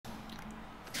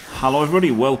Hello everybody,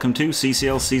 welcome to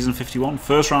CCL Season 51,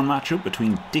 first round matchup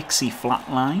between Dixie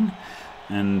Flatline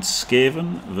and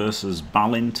Skaven versus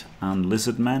Balint and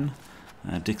Lizardmen.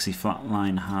 Dixie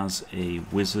Flatline has a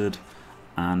wizard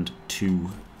and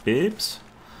two babes.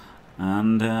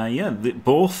 And yeah,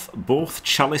 both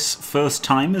Chalice first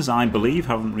timers, I believe.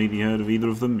 Haven't really heard of either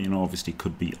of them. You know, obviously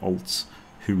could be alts,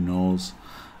 who knows.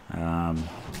 Got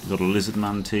a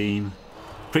Lizardman team.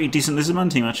 Pretty decent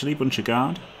Lizardman team actually, bunch of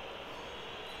guard.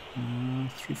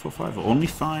 3, 4, 5. Only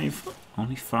five.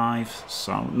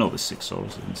 So no, there's 6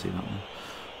 swords. I didn't see that one.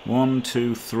 1,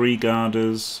 2, 3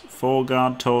 guarders, 4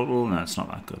 guard total. No, it's not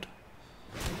that good.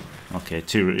 Okay,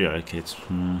 2. Yeah, okay. It's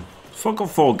fuck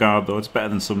off 4 guard though. It's better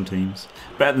than some teams.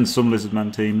 Better than some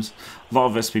Lizardman teams. A lot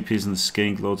of SPPs in the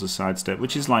skink, loads of sidestep,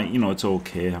 which is like, you know, it's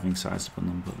okay having sidestep on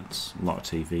them, but it's a lot of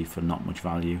TV for not much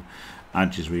value.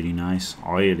 Edge is really nice,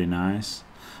 really nice.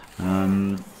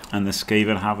 And the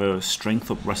Skaven have a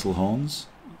strength up wrestle horns,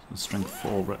 a strength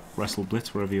 4 wrestle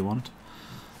blitz, wherever you want,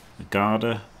 a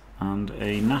garter and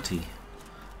a natty,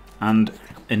 and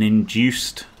an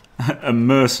induced a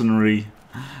mercenary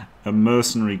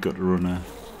gutter runner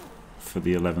for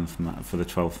the 11th man, for the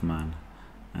 12th man,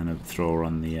 and a thrower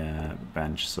on the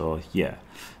bench. So yeah,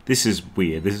 this is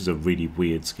weird. This is a really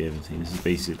weird Skaven team. This is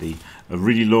basically a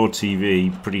really low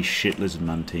TV, pretty shit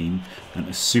Lizardman team, and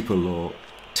a super low,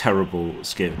 terrible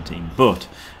Skaven team. But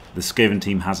the Skaven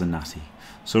team has a natty,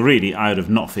 so really I would have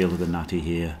not fielded the natty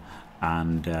here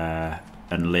and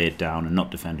laid down and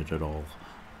not defended at all,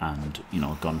 and you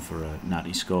know, gone for a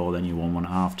natty score. Then you won one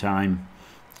at half time,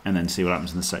 and then see what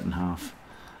happens in the second half.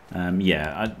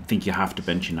 Yeah, I think you have to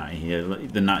bench your natty here.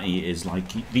 The natty is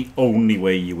like the only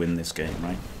way you win this game,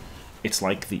 right? It's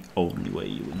like the only way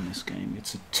you win this game.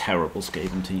 It's a terrible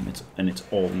Skaven team, and it's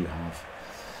all you have.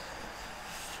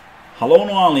 Hello,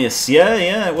 Noalius.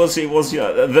 Yeah, it was.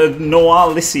 Yeah, the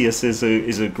Noalisius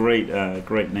is a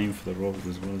great name for the role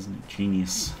as well, isn't it?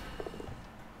 Genius.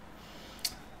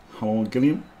 Hello,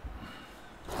 Gilliam.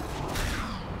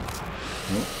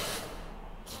 Oh.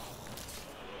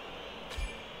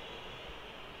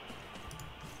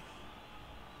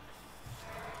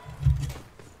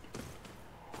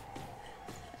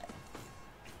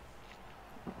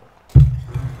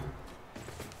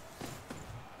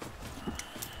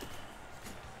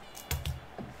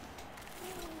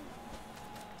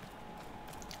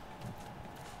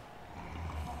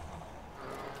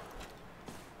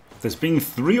 There's been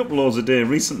 3 uploads a day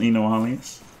recently,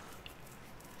 Noalius.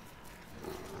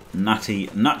 Natty,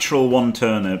 natural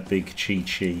one-turner, big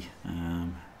chi-chi.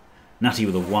 Natty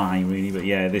with a Y, really, but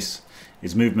yeah, this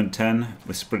is movement 10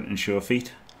 with sprint and sure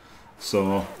feet.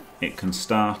 So it can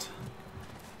start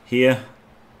here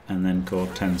and then go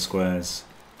 10 squares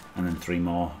and then 3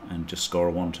 more and just score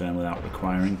a one-turn without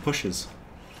requiring pushes.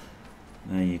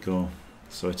 There you go.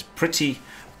 So it's pretty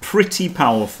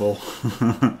powerful.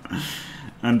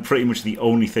 And pretty much the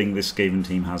only thing this Skaven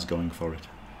team has going for it.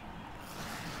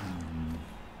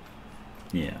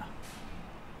 Yeah.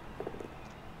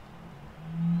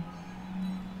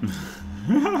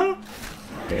 Yeah,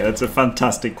 that's a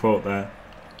fantastic quote there.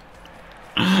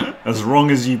 As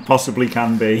wrong as you possibly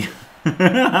can be.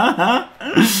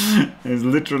 It's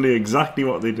literally exactly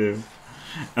what they do.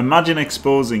 Imagine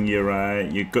exposing your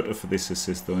gutter for this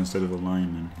assist though instead of a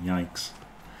lineman. Yikes.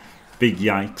 Big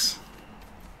yikes.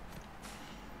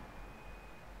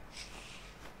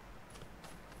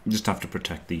 You just have to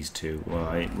protect these 2.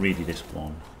 Well, really this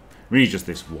one. Really just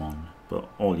this one. But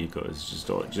all you got is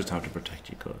just have to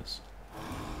protect your gutters.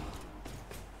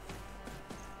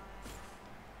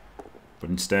 But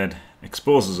instead,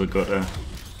 exposes a gutter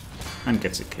and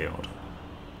gets it KO'd.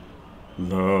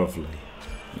 Lovely.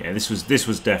 Yeah, this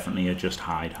was definitely a just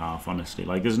hide half, honestly.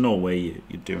 Like, there's no way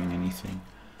you're doing anything.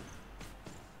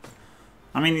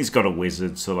 I mean, he's got a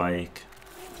wizard, so like,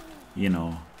 you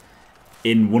know,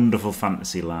 in wonderful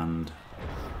fantasy land,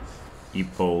 you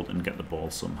bolt and get the ball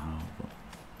somehow. But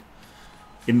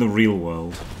in the real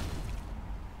world,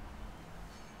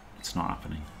 it's not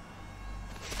happening.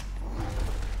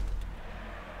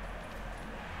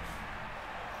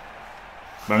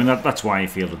 But I mean, that's why he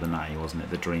fielded the natty, wasn't it?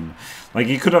 The dream. Like,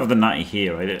 you could have the natty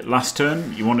here, right? Last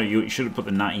turn, you should have put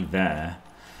the natty there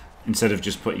instead of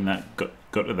just putting that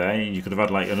gutter there. You could have had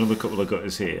like another couple of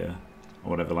gutters here. Or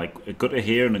whatever, like a gutter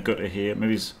here and a gutter here.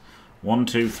 Maybe it's 1,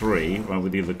 2, 3, right,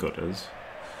 with the other gutters,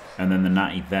 and then the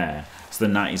natty there. So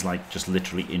the natty's like just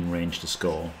literally in range to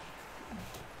score.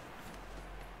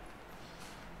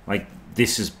 Like,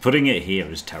 this is, putting it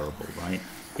here is terrible, right?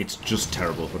 It's just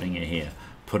terrible putting it here.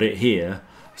 Put it here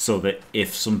so that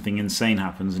if something insane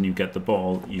happens and you get the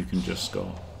ball, you can just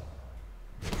score.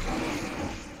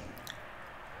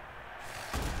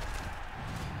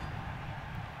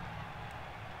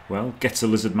 well. Gets a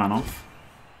Lizardman off.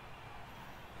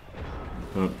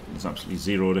 But there's absolutely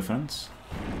zero defense.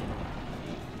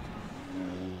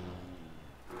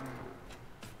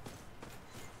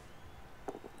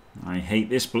 I hate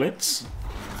this blitz.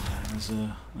 There's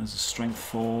a strength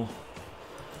 4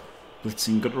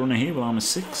 blitzing gut runner here with armor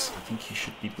 6. I think he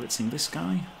should be blitzing this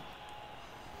guy.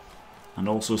 And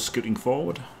also scooting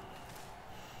forward.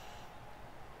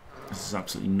 This is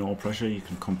absolutely no pressure. You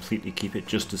can completely keep it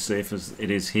just as safe as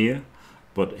it is here.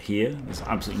 But here, there's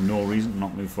absolutely no reason to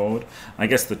not move forward. I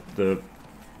guess the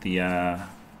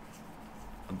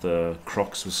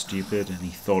Crocs was stupid and he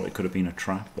thought it could have been a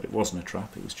trap, but it wasn't a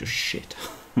trap, it was just shit.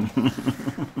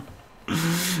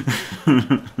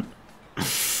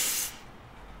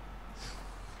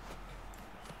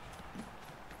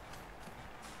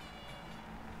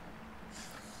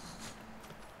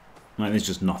 Like, there's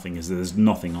just nothing, is there? There's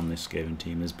nothing on this Skaven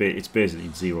team. It's basically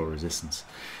zero resistance.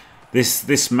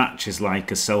 This match is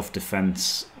like a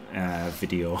self-defense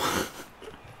video.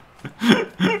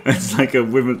 It's like a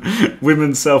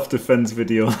women's self-defense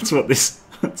video. That's what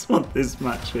this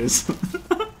match is.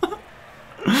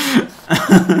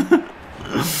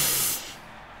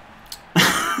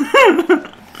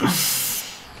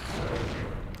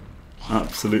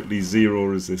 Absolutely zero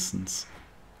resistance.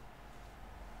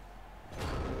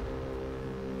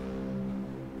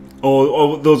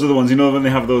 Oh, those are the ones, you know, when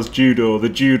they have those the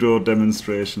judo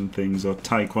demonstration things, or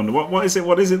taekwondo. What is it?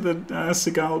 What is it that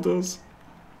Seagal does?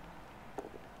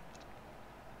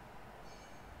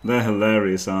 They're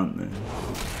hilarious, aren't they?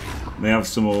 They have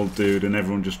some old dude and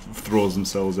everyone just throws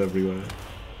themselves everywhere.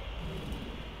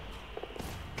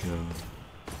 God.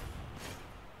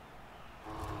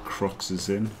 Crocs is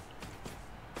in.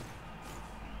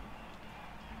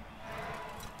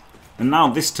 And now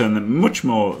this turn, they're much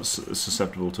more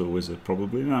susceptible to a wizard,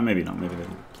 probably. No, maybe not. Maybe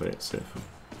they'll play it safer.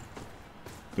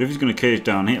 But if he's going to cage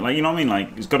down here, like, you know what I mean?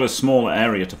 Like, he's got a smaller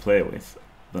area to play with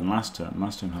than last turn.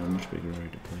 Last turn had a much bigger area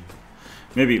to play with.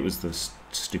 Maybe it was the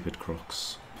stupid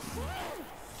Crocs.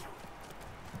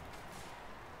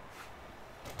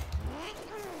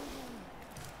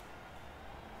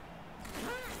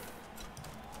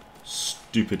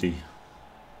 Stupidity.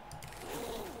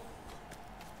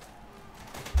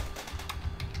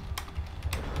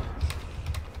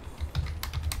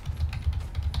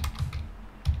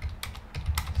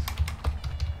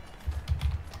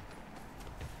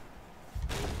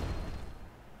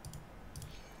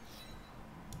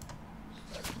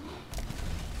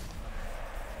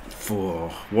 Oh,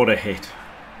 what a hit.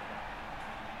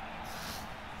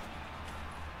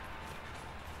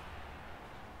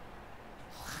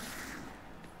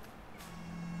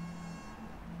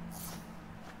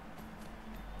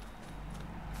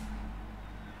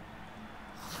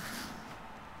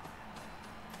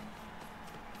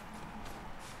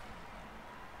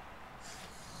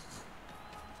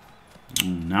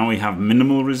 Now we have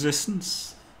minimal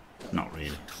resistance? Not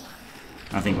really.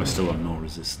 I think we're still on no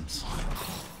resistance.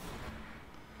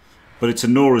 But it's a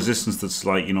no resistance that's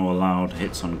like, you know, allowed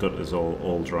hits on gutters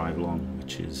all drive long,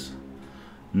 which is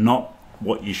not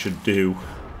what you should do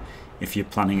if you're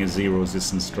planning a zero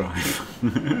resistance drive.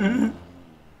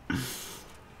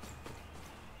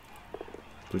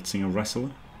 Blitzing a wrestler.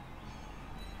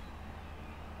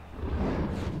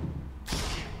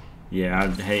 Yeah, I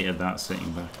hated that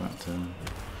sitting back that turn.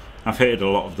 I've hated a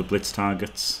lot of the blitz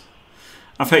targets.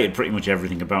 I've hated pretty much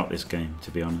everything about this game, to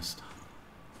be honest.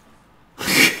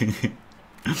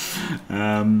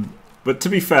 But to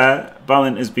be fair,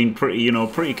 Balint has been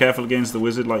pretty careful against the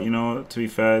wizard. Like, to be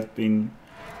fair, it's been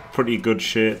pretty good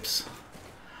shapes.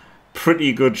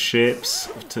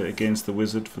 Against the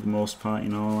wizard for the most part.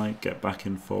 Like get back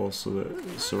and forth so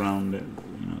that surround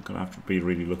it. Gonna have to be a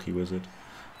really lucky wizard.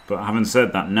 But having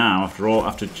said that, now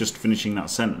after just finishing that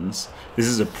sentence, this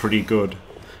is a pretty good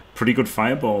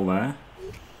fireball there.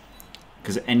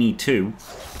 Because at any 2,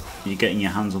 you're getting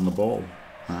your hands on the ball.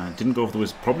 Didn't go for the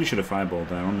wizard. Probably should have fireballed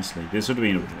there, honestly. This would have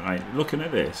been... Right, looking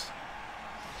at this.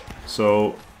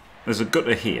 So, there's a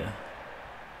gutter here.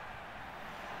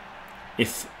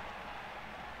 If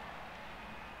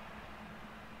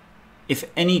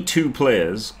any 2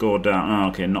 players go down... Oh,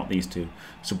 okay, not these 2.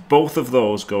 So both of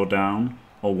those go down,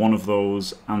 or one of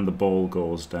those and the ball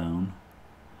goes down.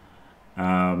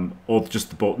 Or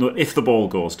just the ball... No, if the ball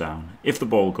goes down. If the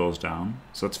ball goes down,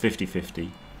 so that's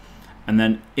 50-50. And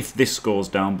then if this goes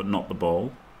down but not the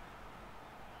ball,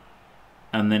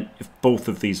 and then if both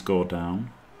of these go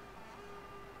down,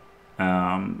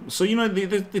 so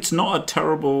it's not a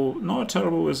terrible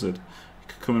wizard. He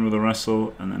could come in with a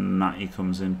wrestle, and then Natty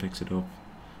comes in, picks it up.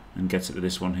 and gets it to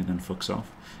this one who then fucks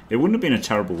off. It wouldn't have been a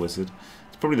terrible wizard.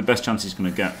 It's probably the best chance he's going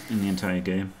to get in the entire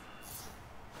game.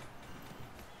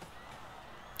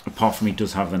 Apart from he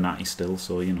does have the natty still,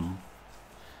 so you know.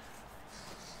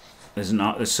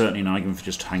 There's certainly an argument for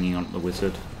just hanging on to the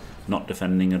wizard, not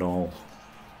defending at all,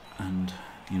 and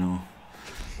you know,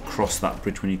 cross that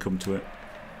bridge when you come to it.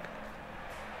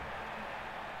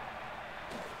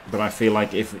 But I feel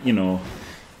like if you know,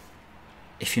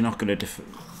 if you're not gonna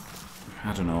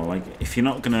I don't know, like if you're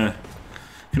not gonna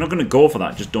go for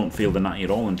that, just don't feel the natty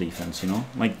at all in defense. You know,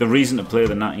 like the reason to play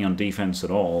the natty on defense at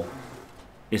all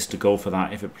is to go for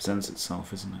that if it presents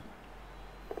itself, isn't it?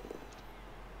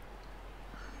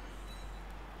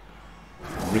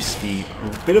 Risky,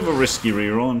 a bit of a risky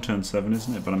reroll on turn 7,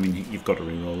 isn't it? But I mean, you've got to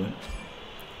reroll it.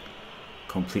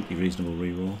 Completely reasonable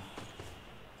reroll.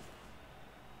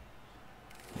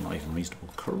 Not even reasonable,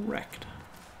 correct.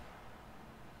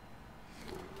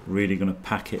 Really going to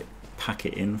pack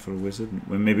it in for a wizard.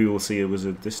 Well, maybe we'll see a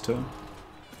wizard this turn.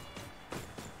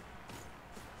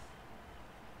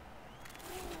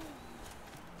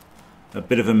 A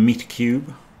bit of a meat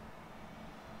cube.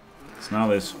 So now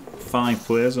there's 5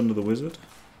 players under the wizard.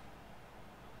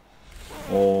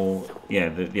 Or yeah,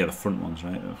 the front ones,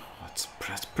 right? Oh,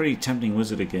 that's pretty tempting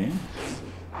wizard again.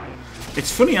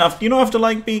 It's funny, after, you know, after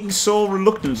like being so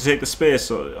reluctant to take the space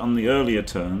on the earlier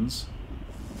turns.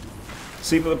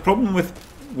 See, but the problem with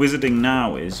wizarding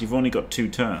now is you've only got 2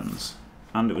 turns,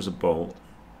 and it was a bolt,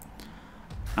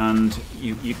 and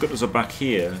your gutters are back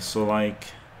here. So like,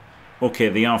 okay,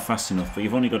 they are fast enough, but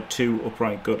you've only got 2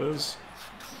 upright gutters.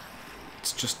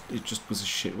 It just was a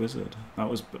shit wizard. That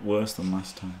was worse than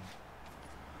last time.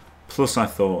 Plus, I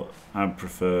thought I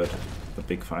preferred the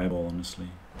big fireball, honestly,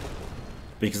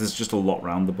 because there's just a lot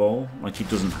round the ball. Like, he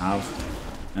doesn't have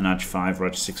an edge 5 or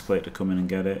edge 6 plate to come in and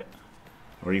get it,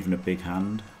 or even a big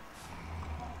hand.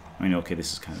 I mean, okay,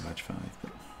 this is kind of edge 5,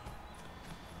 but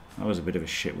that was a bit of a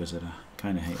shit wizard. I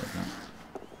kind of hated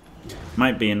that.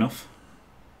 Might be enough.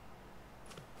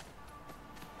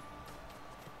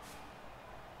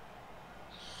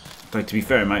 Like, to be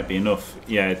fair, it might be enough.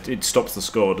 Yeah, it stops the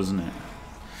score, doesn't it?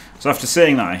 So after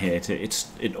saying that I hate it,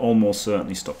 it almost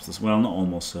certainly stops this. Well, not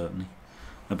almost certainly.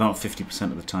 About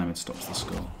 50% of the time it stops the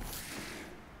score.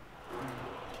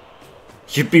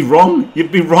 You'd be wrong.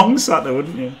 You'd be wrong, Sato,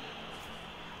 wouldn't you?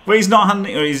 Well, he's not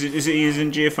handing. Or he's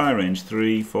in GFI range.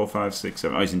 3, 4, 5, 6,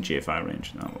 7. Oh, he's in GFI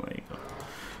range. Oh, well, there you go.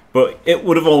 But it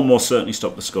would have almost certainly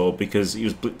stopped the score because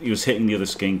he was hitting the other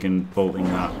skink and bolting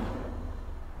that.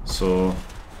 So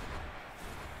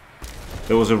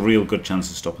there was a real good chance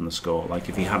of stopping the score. Like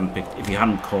if he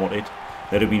hadn't caught it,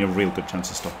 there'd have been a real good chance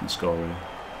of stopping the score. Really.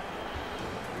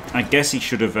 I guess he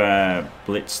should have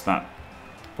blitzed that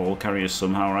ball carrier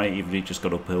somehow, right? Even if he just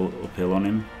got uphill on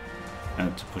him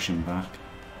to push him back.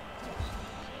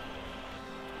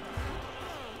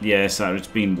 Yeah, so it's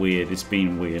been weird. It's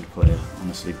been weird play,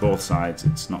 honestly. Both sides.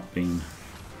 It's not been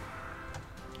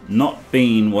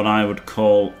what I would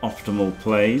call optimal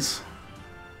plays.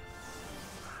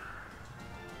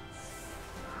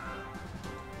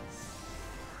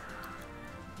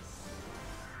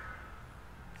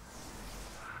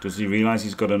 Does he realise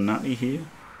he's got a natty here?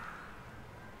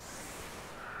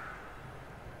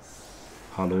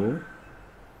 Hello?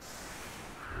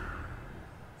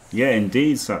 Yeah,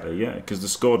 indeed, Sato, yeah, because the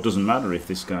score doesn't matter if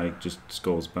this guy just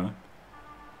scores back.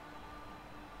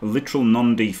 A literal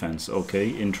non-defense, okay,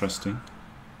 interesting.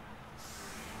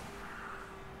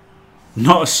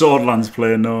 Not a Swordlands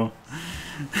player, no.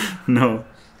 No.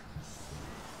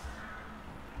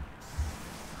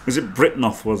 Was it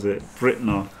Britnoth, was it?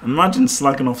 Britnoth. Imagine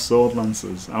slagging off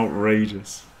Swordlancers.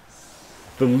 Outrageous.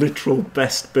 The literal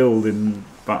best build in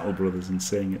Battle Brothers and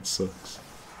saying it sucks.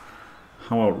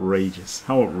 How outrageous.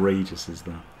 How outrageous is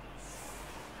that?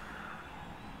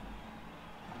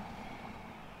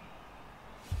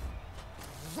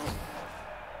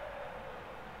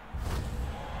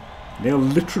 They're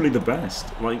literally the best.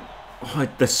 Like, oh,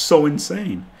 they're so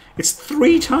insane. It's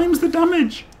 3 times the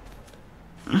damage.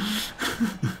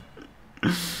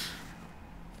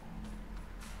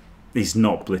 He's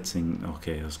not blitzing.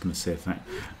 Okay, I was going to say that.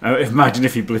 Imagine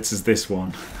if he blitzes this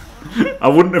one. I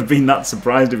wouldn't have been that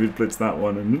surprised if he'd blitzed that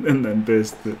one and then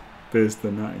burst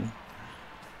the natty.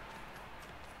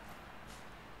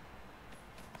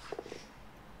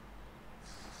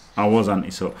 I was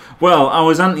well, I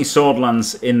was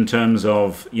anti-Swordlands in terms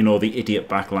of, you know, the idiot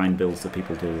backline builds that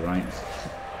people do, right?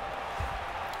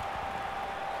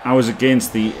 I was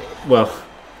against the, well,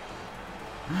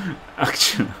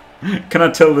 actually, can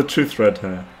I tell the truth, Red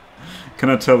Hair? Can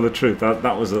I tell the truth? That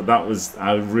was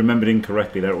I remembered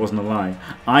incorrectly there. It wasn't a lie.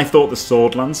 I thought the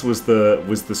sword lance was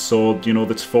the sword, you know,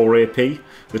 that's 4 AP,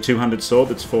 the two-handed sword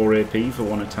that's 4 AP for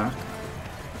 1 attack.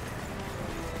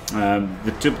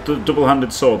 The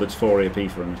double-handed sword that's 4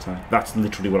 AP for an attack. That's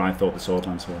literally what I thought the sword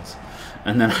lance was.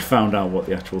 And then I found out what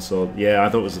the actual sword. Yeah, I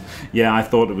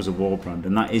thought it was a war brand,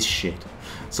 and that is shit.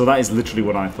 So that is literally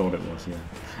what I thought it was. Yeah,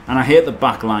 and I hate the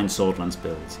backline sword lance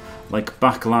builds. Like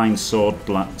backline sword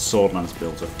lance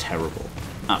builds are terrible,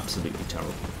 absolutely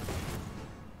terrible.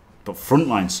 But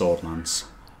frontline sword lance,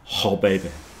 oh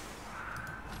baby.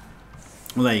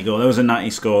 Well, there you go. There was a natty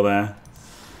score there.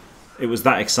 It was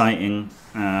that exciting.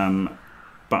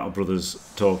 Battle Brothers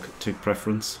took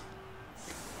preference.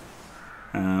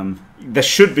 There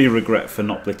should be regret for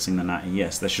not blitzing the natty.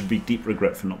 Yes, there should be deep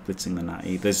regret for not blitzing the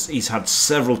natty. He's had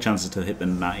several chances to hit the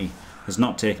natty, has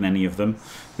not taken any of them.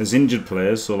 There's injured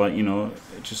players, so like, you know,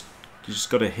 you just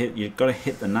gotta hit. You've got to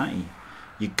hit the natty.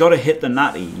 You got to hit the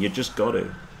natty. You just got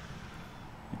to.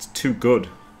 It's too good.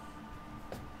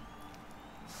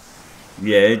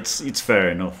 Yeah, it's fair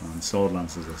enough, man. Sword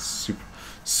lances are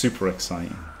super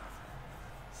exciting.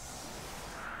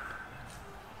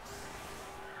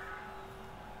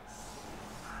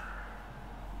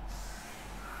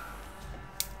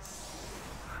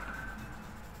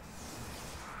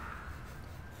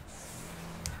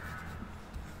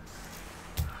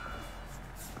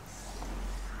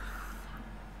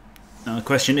 Now the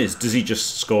question is, does he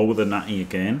just score with a natty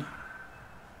again,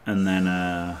 and then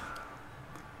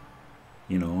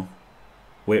you know,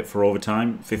 wait for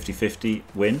overtime, 50-50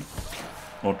 win,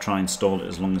 or try and stall it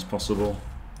as long as possible,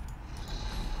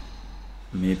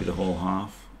 maybe the whole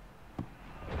half,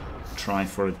 try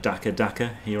for a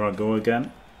Daka, here I go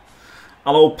again.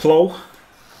 Hello Plo.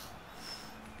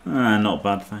 Not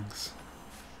bad, thanks.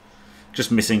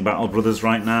 Just missing Battle Brothers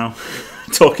right now.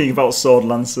 Talking about sword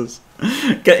lancers.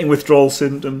 Getting withdrawal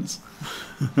symptoms.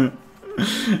 I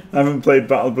haven't played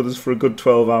Battle Brothers for a good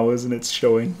 12 hours and it's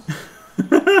showing.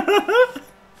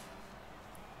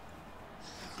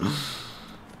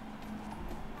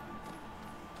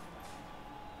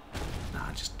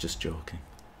 Nah, just joking.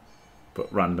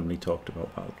 But randomly talked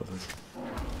about Battle Brothers.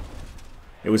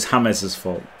 It was Hamez's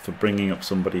fault for bringing up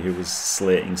somebody who was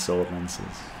slating sword lancers.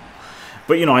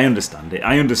 But you know, I understand it.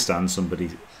 I understand somebody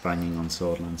banging on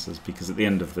sword lancers because at the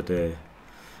end of the day,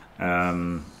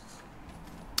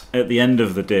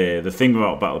 the thing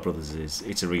about Battle Brothers is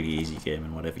it's a really easy game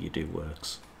and whatever you do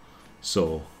works.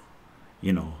 So,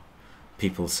 you know,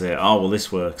 people say, oh well,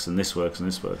 this works and this works and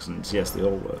this works, and it's, yes, they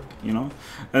all work, you know.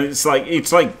 And it's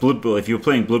like Blood Bowl. If you were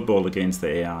playing Blood Bowl against the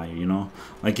AI, you know,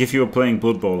 like if you were playing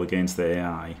Blood Bowl against the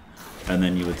AI, and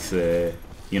then you would say,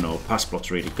 you know, pass block's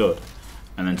really good.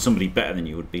 And then somebody better than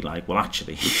you would be like, well,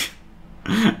 actually,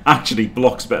 actually,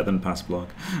 block's better than pass block.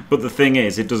 But the thing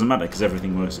is, it doesn't matter because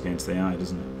everything works against the AI,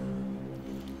 doesn't it?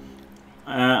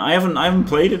 I haven't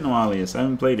played it in a while, yes. I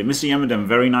haven't played it. Mr. Yamadem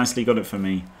very nicely got it for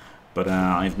me, but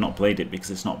I've not played it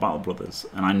because it's not Battle Brothers,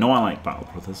 and I know I like Battle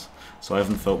Brothers, so I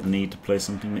haven't felt the need to play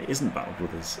something that isn't Battle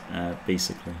Brothers.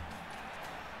 Basically,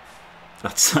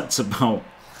 that's about.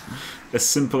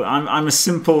 I'm a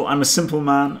simple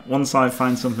man. Once I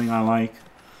find something I like,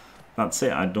 that's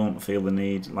it. I don't feel the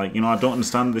need, like, you know, I don't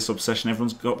understand this obsession.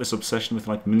 Everyone's got this obsession with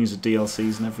like millions of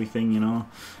DLCs and everything, you know.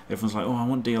 Everyone's like, oh, I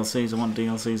want DLCs, I want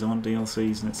DLCs, I want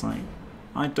DLCs, and it's like,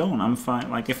 I don't. I'm fine.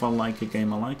 Like, if I like a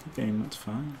game, I like a game. That's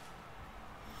fine.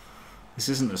 This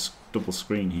isn't a double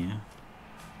screen here.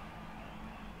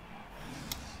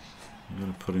 I'm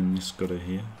gonna put in this gutter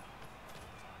here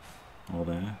or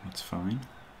there. That's fine.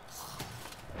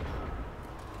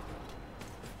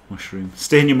 Mushroom.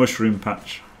 Stay in your mushroom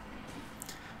patch.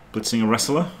 Blitzing a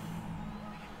wrestler.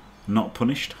 Not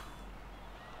punished.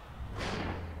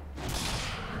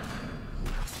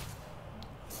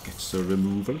 Gets a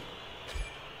removal.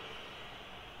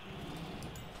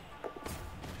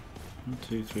 1,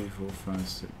 2, 3, 4, 5,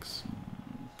 6.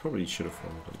 Probably should have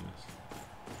followed, I guess.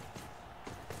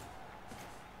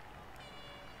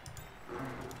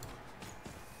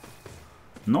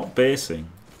 Not basing.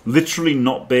 Literally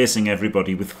not basing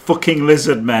everybody with fucking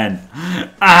Lizardmen.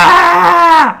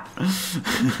 Ah!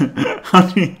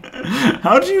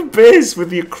 How do you base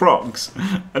with your Crocs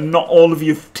and not all of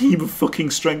your team of fucking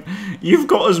strength? You've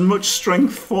got as much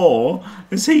strength 4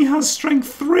 as he has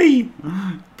strength 3.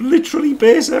 Literally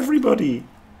base everybody.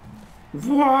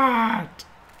 What?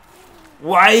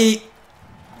 Why?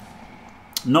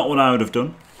 Not what I would have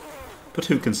done. But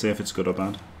who can say if it's good or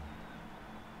bad?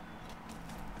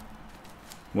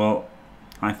 Well,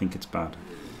 I think it's bad.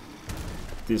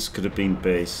 This could have been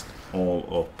based all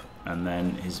up, and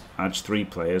then his Edge 3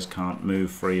 players can't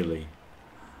move freely.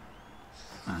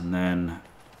 And then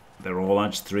they're all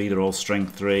edge 3, they're all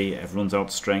strength 3. Everyone's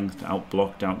out strength, out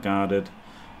blocked, out guarded.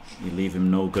 You leave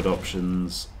him no good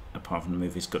options apart from the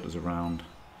move his gutters around.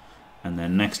 And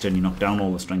then next turn you knock down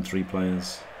all the strength 3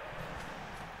 players.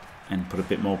 And put a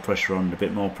bit more pressure on, a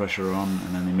bit more pressure on,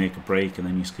 and then they make a break, and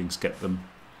then you can skip them.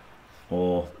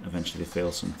 Or eventually they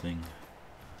fail something.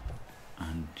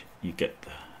 And you get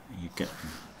them.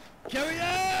 Carry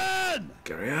on!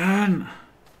 Carry on!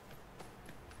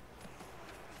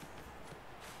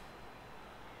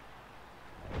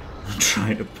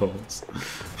 Try to pause.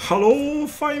 Hello,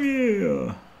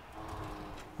 Faemir!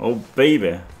 Oh,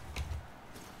 baby.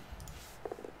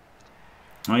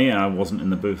 Oh yeah, I wasn't in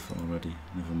the booth already.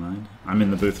 Never mind. I'm in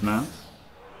the booth now.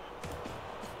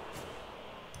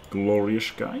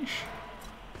 Glorious guys.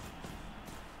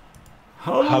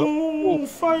 Hello,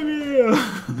 Faemir!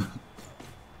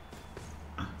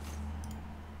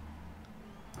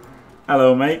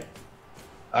 Hello, mate.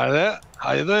 Hi there.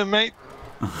 How you doing, mate?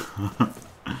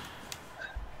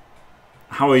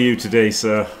 How are you today,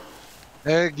 sir?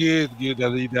 Good. I did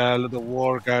a lot of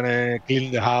work and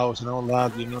cleaning the house and all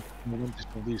that. You know,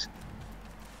 for these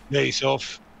days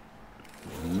off.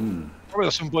 Probably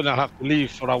at some point I'll have to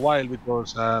leave for a while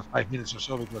because 5 minutes or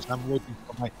so, because I'm waiting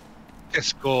for my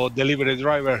Tesco delivery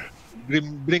driver.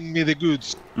 Bring me the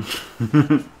goods.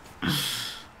 Fair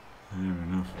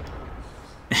enough.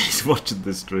 He's watching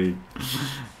the stream.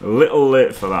 A little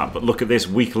late for that, but look at this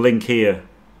weak link here.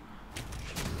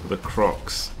 For the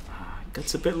Crocs.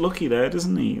 Gets a bit lucky there,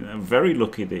 doesn't he? Very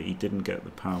lucky that he didn't get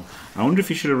the POW. I wonder if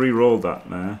he should have re-rolled that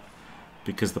there.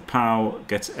 Because the POW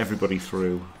gets everybody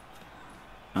through.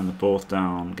 And the both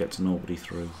down gets nobody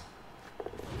through.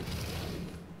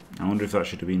 I wonder if that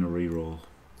should have been a re-roll.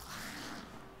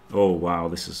 Oh wow,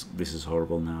 this is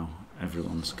horrible now.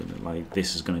 Everyone's gonna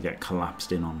this is gonna get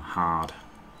collapsed in on hard.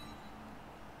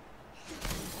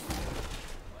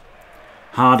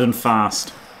 Hard and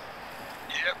fast.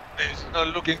 Yep, it's not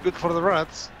looking good for the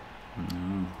rats.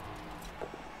 No.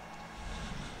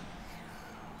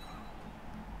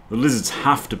 The lizards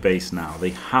have to base now.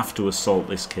 They have to assault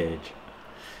this cage.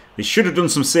 They should have done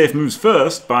some safe moves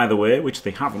first, by the way, which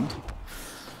they haven't.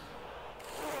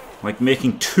 Like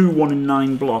making 2 1 in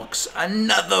 9 blocks.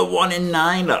 Another 1 in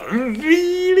 9.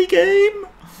 Really, game?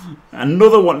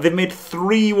 Another one. They made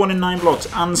 3 1 in 9 blocks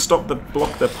and stopped the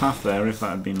block their path there. If that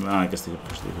had been, I guess they could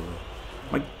push the other way.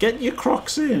 Like, get your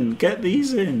Crocs in. Get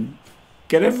these in.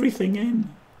 Get everything in.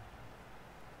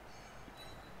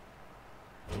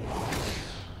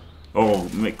 Oh,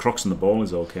 make Crocs in the ball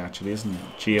is okay, actually, isn't it?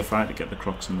 GFI to get the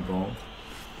Crocs in the ball.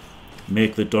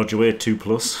 Make the dodge away 2+.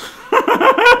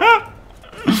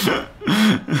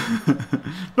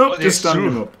 Not just stand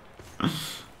him up.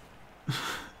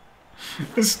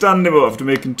 Just stand him up after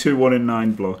making 2 1 in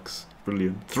 9 blocks.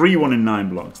 Brilliant. 3 1 in 9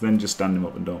 blocks. Then just stand him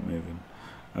up and don't move him.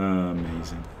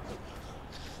 Amazing.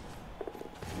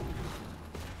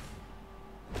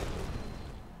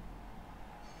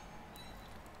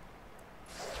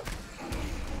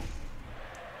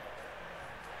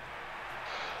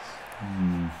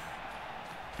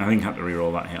 I think I had to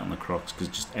re-roll that hit on the Crocs because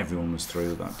just everyone was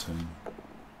through that turn.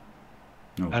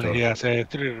 Oh, And God. he has 3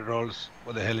 rolls.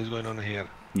 What the hell is going on here?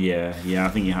 Yeah, I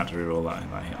think you had to re-roll that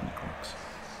hit on the Crocs.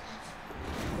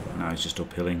 Now he's just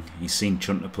uphilling. He's seen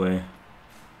Chunt to play,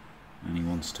 and he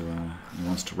wants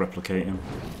to replicate him.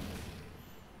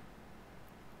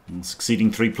 And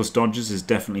succeeding 3+ dodges is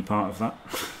definitely part of that.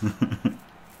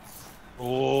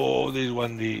 Oh, this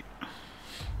one the.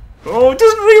 Oh, it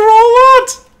doesn't re-roll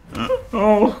that!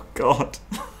 Oh, God.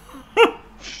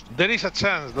 There is a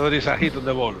chance there is a hit on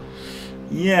the ball.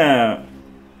 Yeah,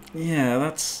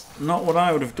 that's not what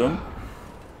I would have done.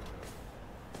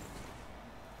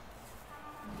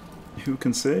 Who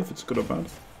can say if it's good or bad?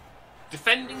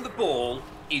 Defending the ball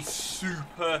is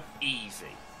super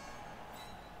easy.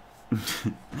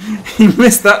 He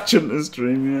missed that Chunter's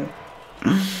dream,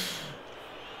 yeah.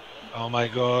 Oh my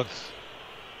God.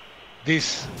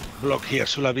 This block here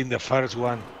should have been the first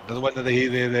one. The one that they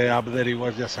did up there, it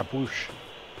was just a push.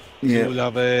 Yeah. Will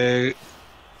have a...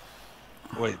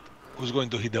 Wait, who's going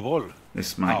to hit the ball?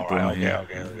 This might be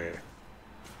Okay.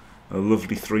 a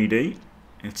lovely 3D.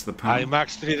 It's the POW.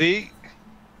 IMAX 3D.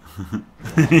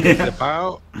 Yeah. The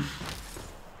POW.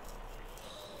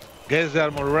 Gets the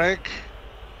armor wreck.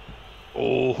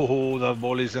 Oh, that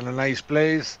ball is in a nice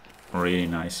place. Really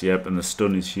nice, yep, and the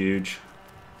stun is huge.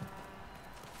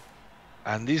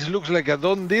 And this looks like a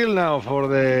done deal now for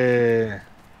the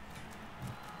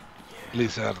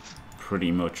Lizard.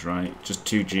 Pretty much, right? Just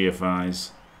 2 GFIs.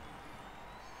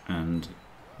 And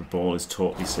the ball is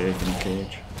totally safe in the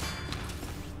cage.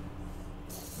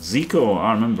 Zico,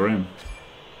 I remember him.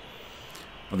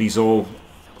 Are these all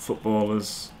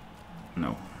footballers?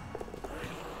 No.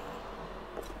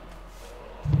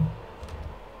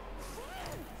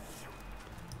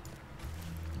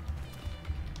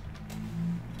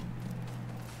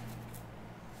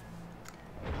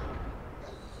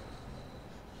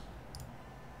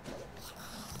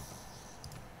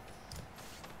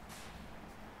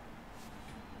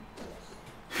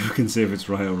 You can say if it's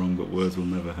right or wrong, but words will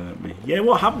never hurt me. Yeah,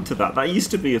 what happened to that? That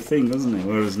used to be a thing, doesn't it?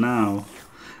 Whereas now,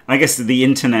 I guess the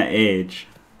internet age,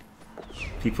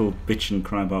 people bitch and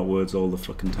cry about words all the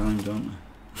fucking time, don't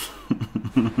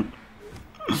they?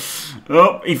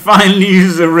 Oh, he finally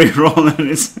uses a reroll and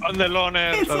it's on the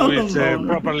loner, it's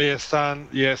properly stand.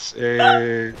 Yes.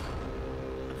 Oh,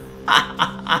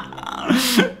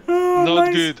 not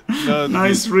nice. good. Not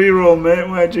nice good. reroll, mate.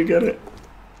 Where'd you get it?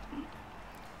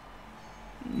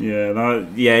 Yeah,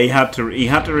 he had to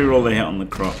reroll the hit on the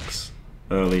Crocs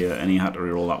earlier, and he had to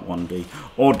reroll that 1D,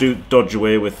 or dodge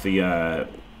away with the,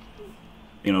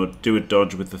 do a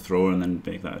dodge with the thrower and then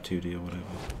make that a 2D or whatever.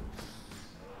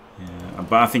 Yeah,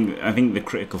 but I think the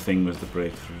critical thing was the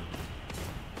breakthrough.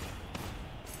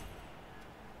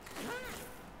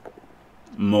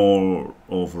 More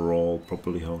overall,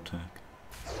 probably Hotech.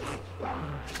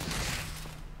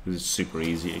 It's super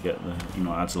easy to get there.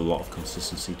 Adds a lot of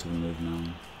consistency to the move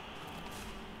now.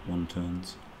 1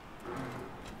 turns.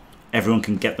 Everyone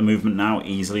can get the movement now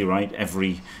easily, right?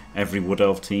 Every Wood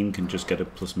Elf team can just get a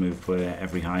plus move player.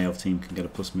 Every High Elf team can get a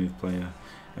plus move player.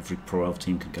 Every Pro Elf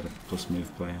team can get a plus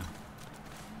move player.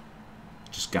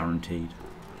 Just guaranteed.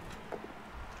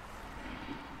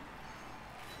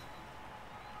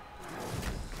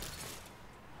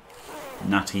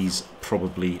 Natty's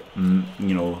probably,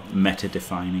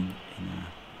 meta-defining in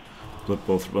Blood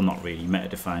Bowl. Well, not really.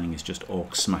 Meta-defining is just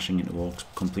orcs smashing into orcs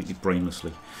completely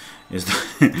brainlessly. Is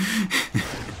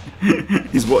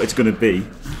what it's going to be.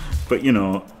 But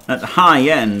at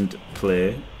high-end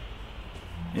play,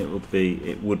 it would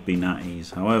be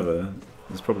Natty's. However,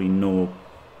 there's probably no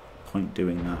point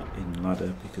doing that in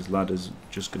ladder because ladder's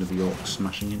just going to be orcs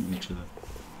smashing into each other.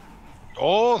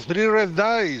 Oh, 3 red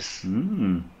dice.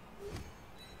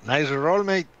 Nice roll,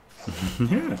 mate.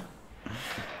 Yeah.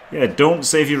 Yeah, don't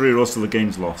save your rerolls till the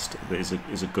game's lost. That is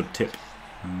a good tip.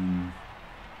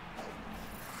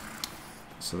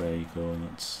 So there you go.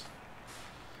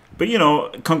 But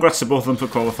congrats to both of them for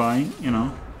qualifying.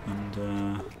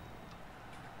 And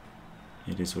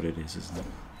it is what it is, isn't it?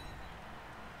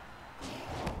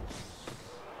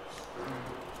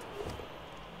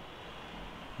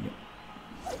 Yep.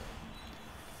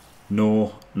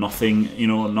 No, nothing.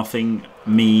 Nothing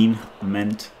mean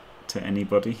meant to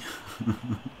anybody.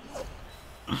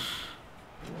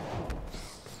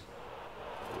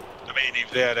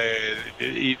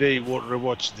 If they will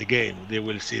rewatch the game, they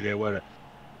will see there were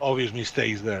obvious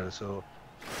mistakes there. So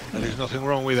there is nothing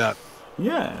wrong with that.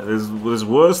 Yeah, there's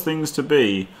worse things to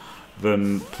be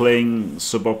than playing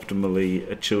suboptimally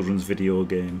a children's video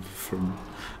game from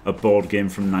a board game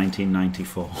from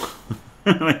 1994.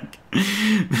 Like,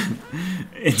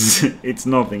 it's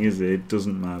nothing, is it? It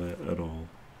doesn't matter at all.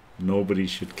 Nobody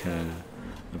should care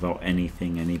about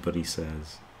anything anybody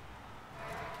says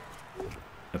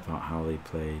about how they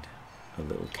played a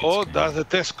little kid's game. That's the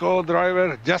Tesco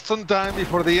driver just on time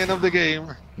before the end of the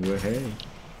game. Well, hey.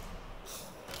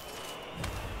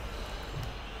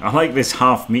 I like this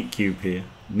half meat cube here.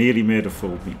 Nearly made a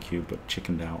full meat cube, but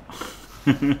chickened out.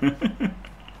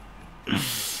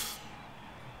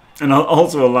 And I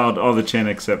also allowed the chain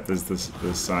except there's the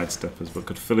sidesteppers, but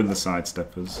could fill in the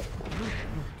sidesteppers.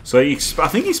 So I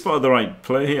think he spotted the right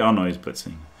play here. Oh no, he's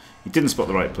blitzing. He didn't spot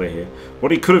the right play here.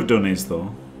 What he could have done is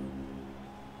though.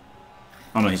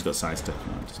 Oh no, he's got sidestep.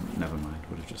 No, never mind.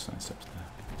 Would have just sidestepped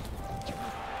there.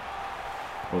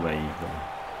 Well, there you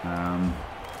go.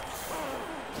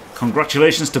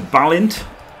 Congratulations to Balint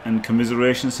and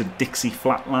commiserations to Dixie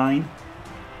Flatline.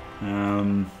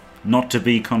 Not to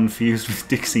be confused with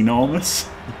Dixie Enormous.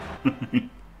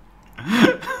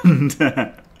 And,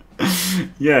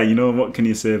 yeah, what can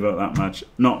you say about that match?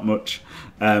 Not much.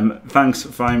 Thanks,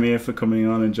 Faemir, for coming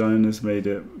on and joining us. Made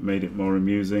it more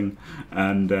amusing.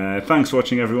 And thanks for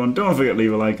watching, everyone. Don't forget to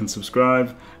leave a like and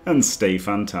subscribe. And stay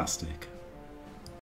fantastic.